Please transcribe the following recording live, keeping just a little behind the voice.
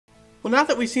Well, now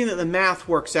that we've seen that the math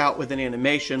works out with an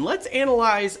animation, let's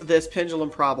analyze this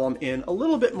pendulum problem in a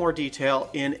little bit more detail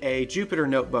in a Jupyter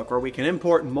notebook where we can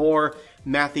import more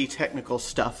mathy technical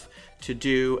stuff to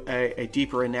do a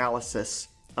deeper analysis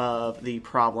of the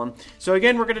problem. So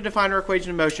again, we're going to define our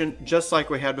equation of motion just like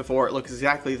we had before. It looks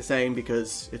exactly the same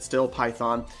because it's still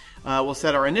Python. We'll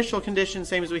set our initial condition,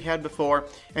 same as we had before,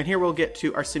 and here we'll get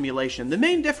to our simulation. The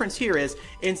main difference here is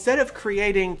instead of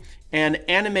creating an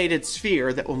animated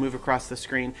sphere that will move across the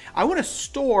screen, I want to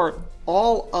store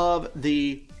all of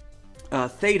the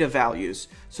theta values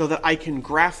so that I can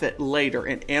graph it later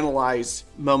and analyze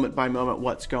moment by moment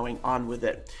what's going on with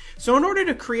it. So in order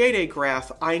to create a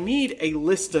graph, I need a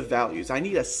list of values. I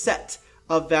need a set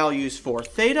of values for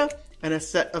theta and a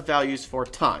set of values for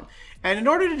time. And in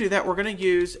order to do that, we're going to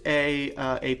use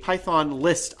a Python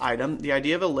list item. The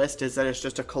idea of a list is that it's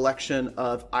just a collection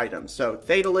of items. So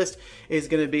theta list is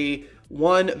going to be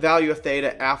one value of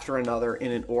theta after another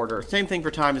in an order. Same thing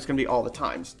for time, it's going to be all the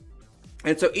times.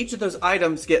 And so each of those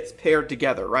items gets paired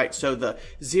together, right? So the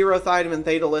 0th item in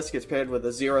theta list gets paired with the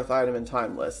 0th item in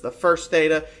time list. The first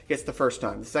theta gets the first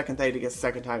time. The second theta gets the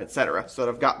second time, etc. So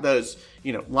I've got those,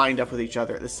 lined up with each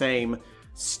other at the same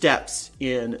steps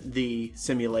in the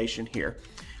simulation here.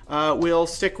 We'll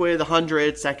stick with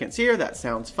 100 seconds here. That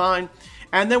sounds fine.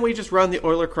 And then we just run the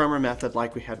Euler-Kromer method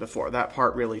like we had before. That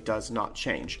part really does not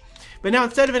change. But now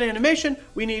instead of an animation,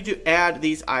 we need to add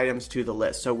these items to the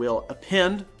list. So we'll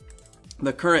append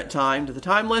the current time to the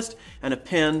time list and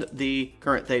append the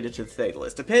current theta to the theta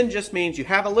list. Append just means you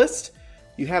have a list,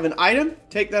 you have an item,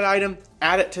 take that item,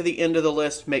 add it to the end of the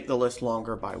list, make the list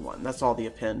longer by 1. That's all the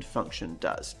append function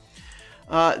does.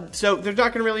 So there's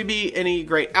not going to really be any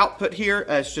great output here.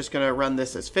 It's just going to run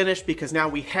this as finished because now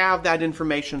we have that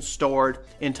information stored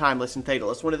in time list and theta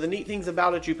list. One of the neat things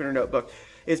about a Jupyter notebook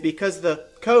is because the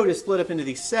code is split up into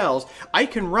these cells, I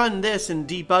can run this and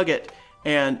debug it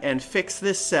and fix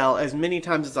this cell as many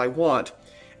times as I want.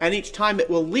 And each time it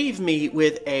will leave me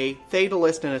with a theta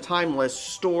list and a time list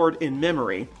stored in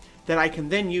memory that I can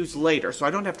then use later. So I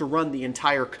don't have to run the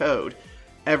entire code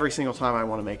every single time I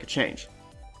want to make a change.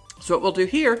 So what we'll do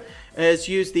here is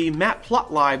use the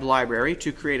matplotlib library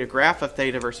to create a graph of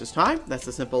theta versus time. That's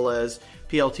as simple as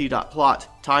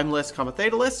plt.plot time list,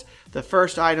 theta list. The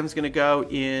first item is going to go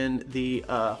in the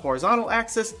horizontal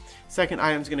axis. Second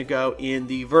item is going to go in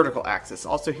the vertical axis.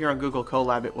 Also here on Google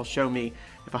Colab, it will show me,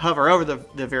 if I hover over the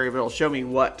variable, it'll show me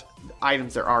what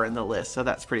items there are in the list. So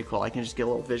that's pretty cool. I can just get a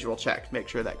little visual check, make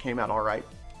sure that came out all right.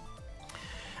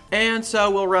 And so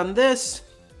we'll run this,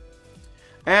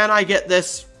 and I get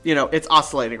this. It's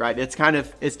oscillating, right?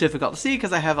 It's difficult to see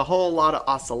because I have a whole lot of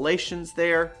oscillations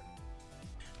there.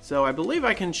 So I believe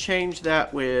I can change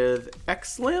that with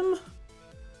xlim.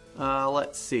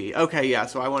 Let's see. Okay, yeah,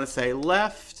 so I want to say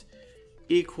left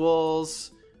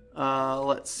equals,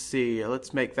 let's see,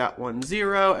 let's make that one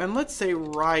 0. And let's say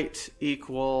right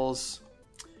equals,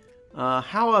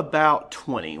 how about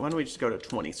 20? Why don't we just go to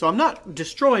 20? So I'm not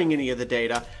destroying any of the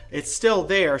data. It's still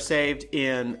there, saved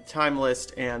in time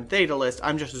list and theta list.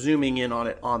 I'm just zooming in on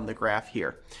it on the graph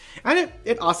here. And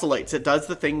it oscillates. It does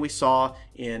the thing we saw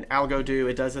in AlgoDo.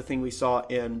 It does the thing we saw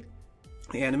in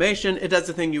the animation. It does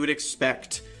the thing you would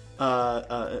expect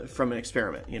from an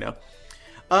experiment,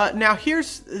 Now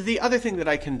here's the other thing that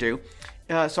I can do.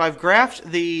 So I've graphed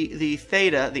the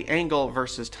theta, the angle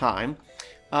versus time.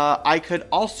 I could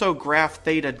also graph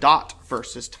theta dot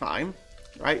versus time,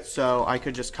 right? So I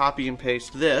could just copy and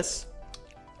paste this.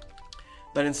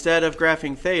 But instead of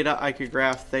graphing theta, I could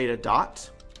graph theta dot.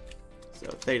 So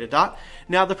theta dot.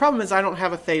 Now the problem is I don't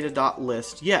have a theta dot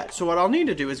list yet. So what I'll need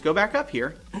to do is go back up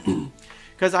here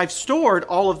because I've stored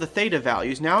all of the theta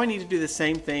values. Now I need to do the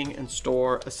same thing and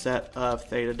store a set of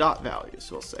theta dot values.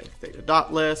 So we'll say theta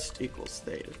dot list equals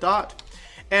theta dot.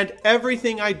 And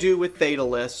everything I do with theta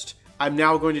list, I'm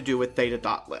now going to do with theta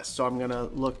dot list. So I'm going to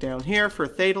look down here for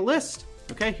theta list.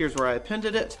 Okay, here's where I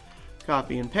appended it.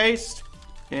 Copy and paste.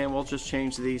 And we'll just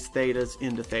change these thetas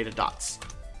into theta dots.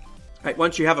 All right,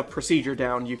 once you have a procedure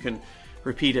down, you can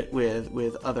repeat it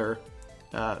with other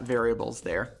variables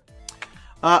there.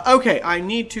 Okay, I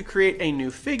need to create a new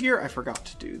figure. I forgot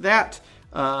to do that.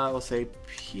 We'll say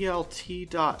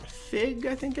plt.fig,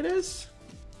 I think it is.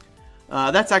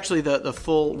 That's actually the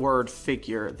full word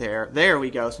figure there. There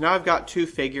we go. So now I've got two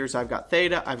figures. I've got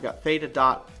theta. I've got theta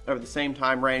dot over the same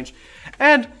time range.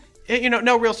 And,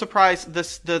 no real surprise, the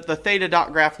theta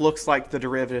dot graph looks like the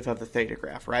derivative of the theta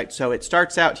graph, right? So it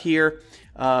starts out here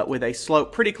with a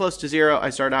slope pretty close to 0. I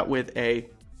start out with a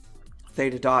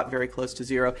theta dot very close to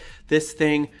 0. This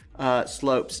thing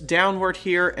slopes downward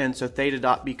here, and so theta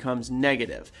dot becomes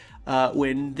negative.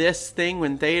 when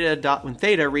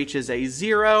theta reaches a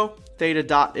 0, theta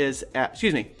dot is at,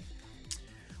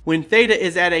 when theta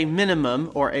is at a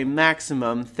minimum or a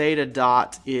maximum, theta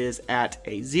dot is at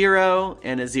a 0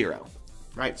 and a 0,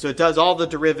 right? So it does all the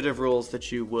derivative rules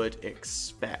that you would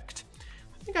expect.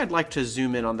 I think I'd like to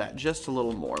zoom in on that just a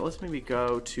little more. Let's maybe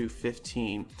go to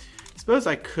 15. I suppose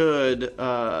I could,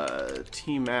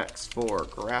 Tmax for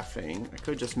graphing, I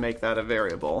could just make that a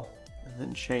variable and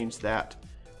then change that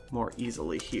more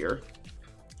easily here.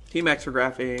 Tmax for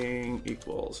graphing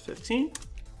equals 15.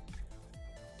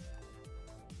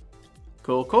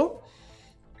 Cool, cool.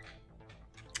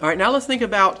 All right, now let's think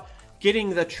about getting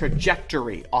the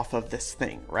trajectory off of this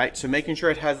thing, right? So making sure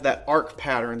it has that arc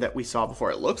pattern that we saw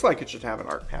before. It looks like it should have an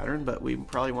arc pattern, but we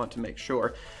probably want to make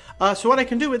sure. So what I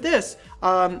can do with this,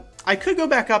 I could go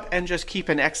back up and just keep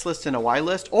an X list and a Y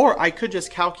list, or I could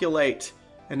just calculate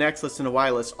an X list and a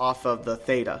Y list off of the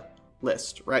theta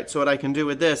list, right? So what I can do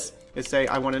with this is say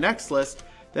I want an X list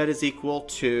that is equal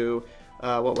to,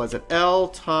 what was it, L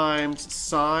times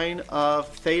sine of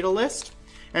theta list.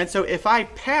 And so if I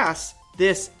pass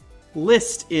this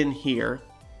list in here,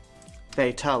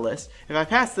 theta list, if I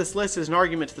pass this list as an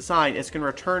argument to the sine, it's going to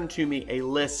return to me a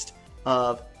list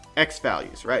of X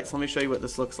values, right? So let me show you what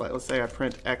this looks like. Let's say I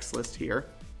print X list here.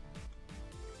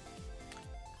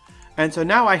 And so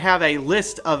now I have a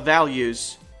list of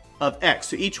values of X.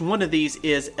 So each one of these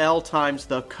is L times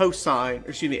the cosine, or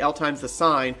excuse me, L times the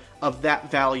sine of that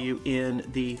value in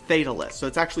the theta list. So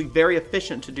it's actually very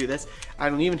efficient to do this. I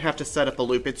don't even have to set up a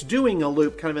loop. It's doing a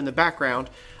loop kind of in the background.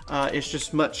 It's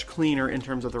just much cleaner in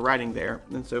terms of the writing there.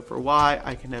 And so for Y,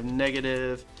 I can have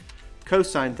negative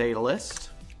cosine theta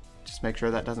list. Just make sure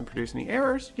that doesn't produce any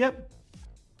errors. Yep.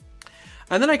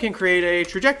 And then I can create a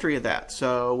trajectory of that.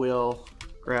 So we'll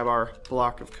grab our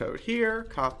block of code here,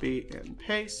 copy and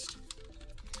paste.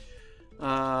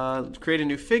 Create a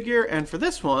new figure, and for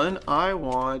this one, I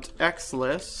want X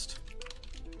list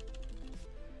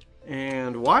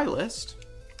and Y list,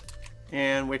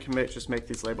 and we can just make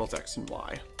these labels X and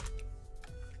Y.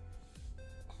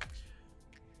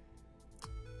 I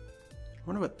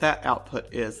wonder what that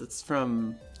output is. It's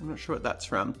from, I'm not sure what that's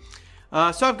from.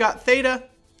 So I've got theta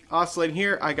oscillating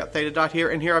here, I got theta dot here,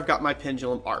 and here I've got my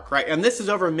pendulum arc, right? And this is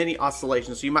over many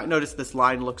oscillations, so you might notice this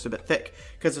line looks a bit thick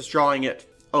because it's drawing it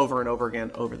over and over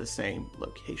again over the same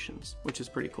locations, which is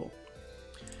pretty cool.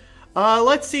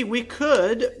 Let's see, we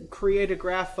could create a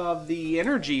graph of the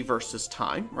energy versus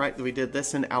time, right? We did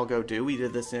this in AlgoDo, we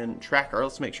did this in Tracker.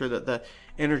 Let's make sure that the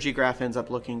energy graph ends up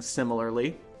looking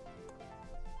similarly.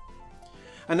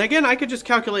 And again, I could just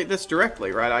calculate this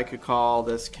directly, right? I could call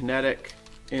this kinetic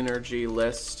energy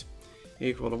list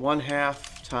equal to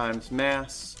 1/2 times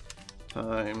mass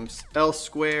times L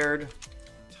squared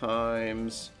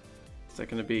times, is that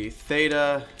going to be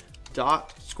theta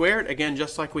dot squared? Again,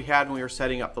 just like we had when we were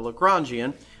setting up the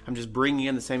Lagrangian, I'm just bringing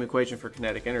in the same equation for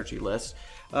kinetic energy list.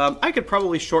 I could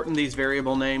probably shorten these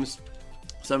variable names.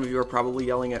 Some of you are probably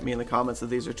yelling at me in the comments that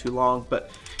these are too long,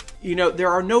 but you know, there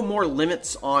are no more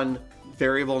limits on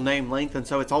variable name length, and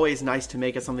so it's always nice to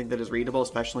make it something that is readable,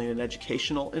 especially in an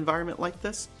educational environment like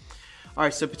this. All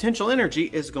right, so potential energy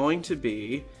is going to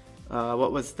be,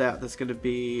 what was that? That's going to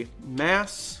be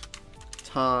mass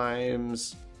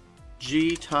times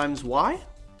G times Y?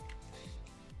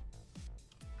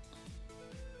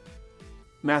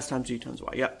 Mass times G times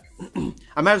Y, yep.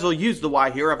 I might as well use the Y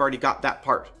here. I've already got that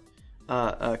part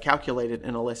calculated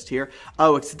in a list here.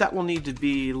 Oh, except that will need to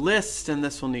be list, and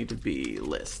this will need to be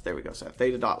list. There we go. So I have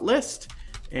theta dot list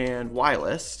and Y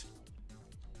list.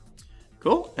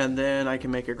 Cool. And then I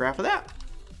can make a graph of that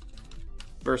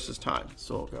versus time.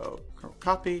 So we'll go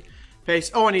copy,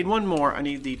 paste. Oh, I need one more. I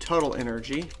need the total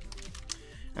energy.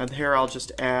 And here I'll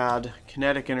just add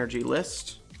kinetic energy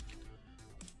list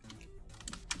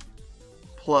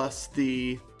plus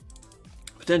the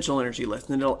potential energy list,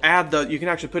 and then it'll add the, you can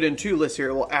actually put in two lists here.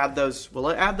 It will add those, will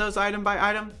it add those item by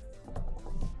item?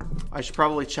 I should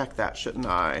probably check that, shouldn't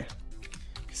I?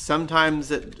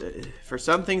 Sometimes it, for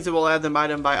some things it will add them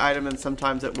item by item, and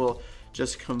sometimes it will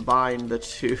just combine the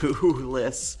two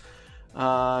lists.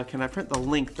 Can I print the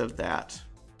length of that?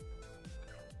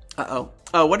 Uh-oh.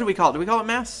 Oh, what do we call it? Do we call it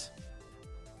mass?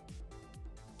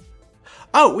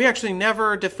 Oh, we actually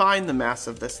never defined the mass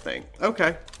of this thing.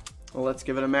 Okay. Well, let's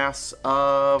give it a mass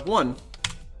of 1.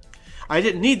 I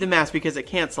didn't need the mass because it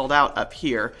canceled out up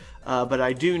here, but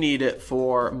I do need it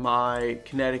for my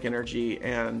kinetic energy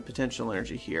and potential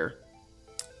energy here.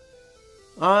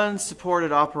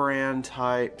 Unsupported operand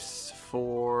types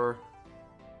for...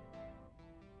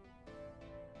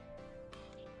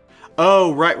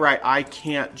 Oh, right. I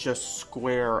can't just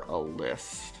square a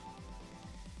list.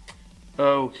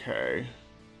 Okay.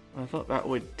 I thought that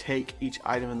would take each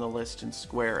item in the list and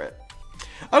square it.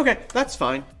 Okay, that's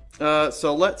fine.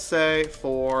 So let's say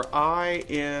for I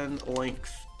in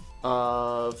length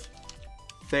of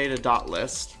theta dot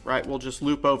list, right? We'll just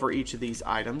loop over each of these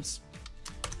items.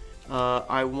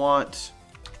 I want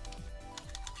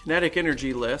kinetic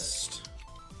energy list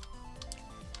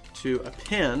to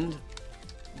append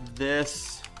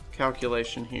this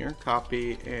calculation here,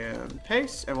 copy and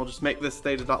paste, and we'll just make this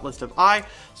theta dot list of I.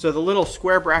 So the little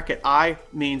square bracket I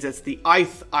means it's the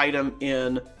ith item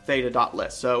in theta dot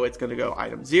list. So it's going to go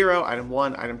item 0, item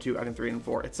 1, item 2, item 3, and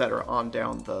 4, etc. on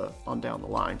down the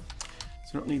line.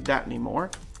 So we don't need that anymore.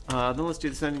 Then let's do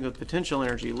the same thing with potential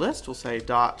energy list. We'll say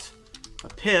dot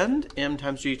append m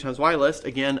times g times y list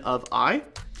again of I.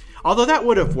 Although that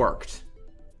would have worked,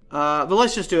 but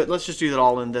let's just do it. Let's just do that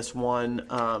all in this one.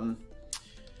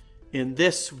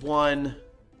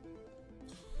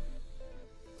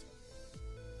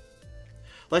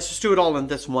 Let's just do it all in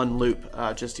this one loop,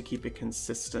 just to keep it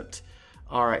consistent.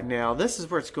 All right, now this is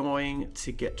where it's going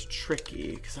to get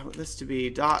tricky, because I want this to be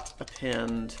dot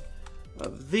append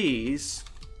of these.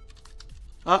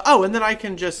 Oh, and then I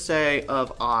can just say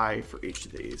of I for each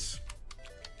of these.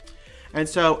 And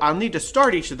so I'll need to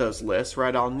start each of those lists,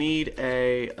 right? I'll need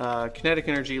a kinetic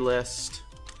energy list.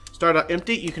 Start out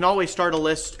empty. You can always start a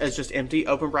list as just empty.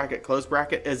 Open bracket, close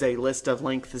bracket is a list of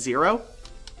length 0,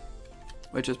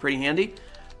 which is pretty handy.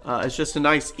 It's just a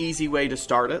nice, easy way to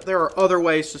start it. There are other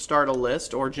ways to start a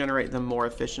list or generate them more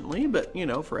efficiently, but you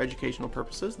know, for educational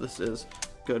purposes, this is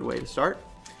a good way to start.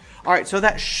 All right, so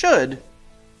that should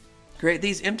create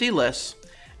these empty lists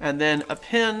and then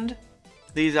append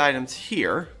these items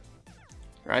here.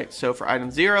 Right, so for item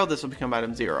 0, this will become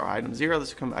item 0. Item 0, this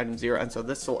will become item 0. And so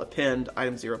this will append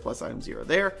item 0 plus item 0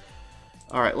 there.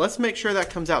 All right, let's make sure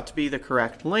that comes out to be the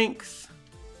correct length.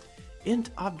 Int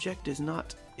object is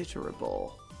not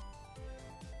iterable.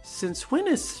 Since when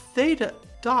is theta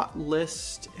dot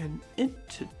list an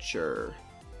integer?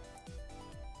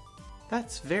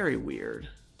 That's very weird.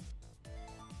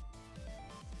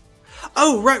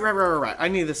 Oh, right. I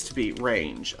need this to be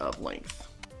range of length.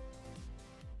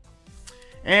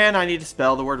 And I need to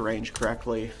spell the word range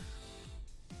correctly.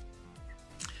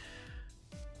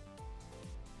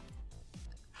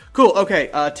 Cool, okay,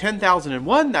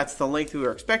 10,001, that's the length we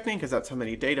were expecting because that's how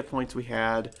many data points we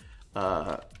had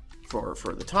for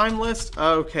the time list.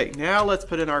 Okay, now let's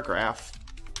put in our graph.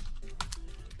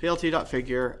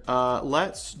 plt.figure.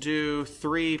 Let's do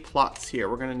 3 plots here.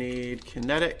 We're going to need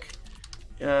kinetic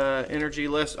energy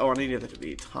list. Oh, I needed it to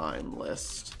be time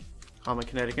list.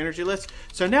 Kinetic energy list.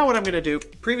 So now what I'm going to do,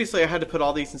 previously I had to put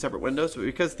all these in separate windows, but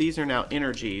because these are now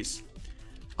energies,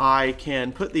 I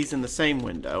can put these in the same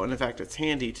window, and in fact it's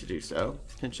handy to do so.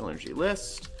 Potential energy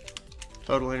list,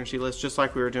 total energy list, just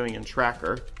like we were doing in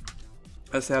tracker.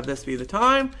 Let's have this be the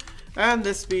time, and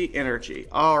this be energy.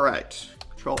 Alright,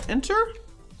 Control Enter.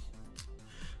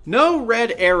 No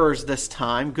red errors this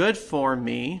time, good for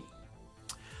me.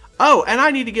 Oh, and I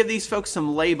need to give these folks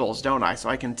some labels, don't I? So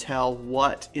I can tell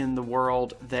what in the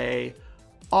world they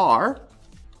are.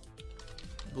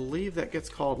 I believe that gets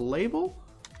called label.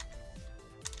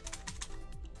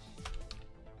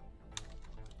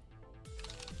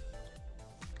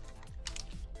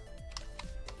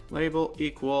 Label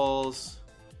equals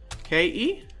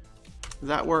KE. Does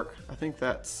that work? I think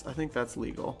that's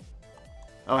legal.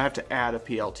 Oh, I have to add a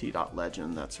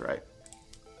plt.legend. That's right.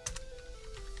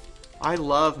 I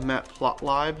love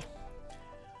matplotlib.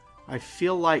 I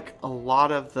feel like a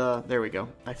lot of the, there we go.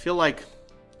 I feel like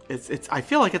it's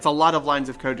a lot of lines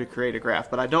of code to create a graph,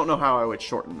 but I don't know how I would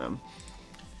shorten them.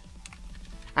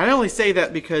 And I only say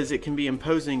that because it can be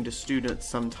imposing to students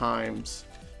sometimes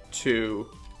to,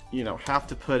 you know, have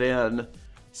to put in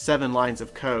 7 lines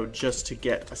of code just to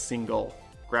get a single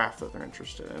graph that they're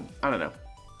interested in. I don't know.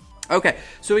 Okay,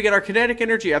 so we get our kinetic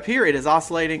energy up here. It is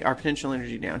oscillating. Our potential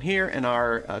energy down here, and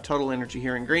our total energy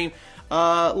here in green.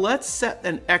 Let's set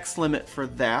an X limit for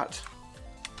that.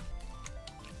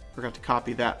 Forgot to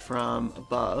copy that from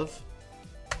above,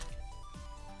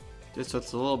 just so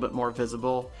it's a little bit more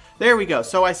visible. There we go.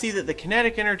 So I see that the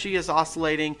kinetic energy is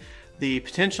oscillating. The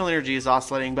potential energy is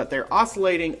oscillating, but they're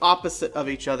oscillating opposite of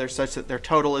each other such that their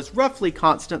total is roughly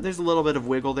constant. There's a little bit of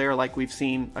wiggle there like we've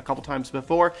seen a couple times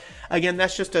before. Again,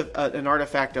 that's just an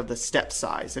artifact of the step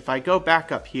size. If I go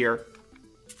back up here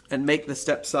and make the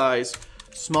step size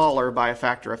smaller by a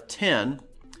factor of 10,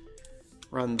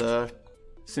 run the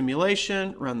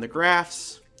simulation, run the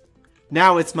graphs,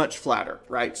 now it's much flatter,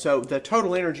 right? So the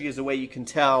total energy is a way you can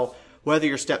tell whether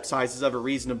your step size is of a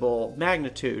reasonable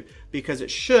magnitude, because it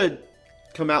should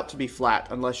come out to be flat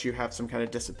unless you have some kind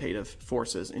of dissipative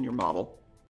forces in your model.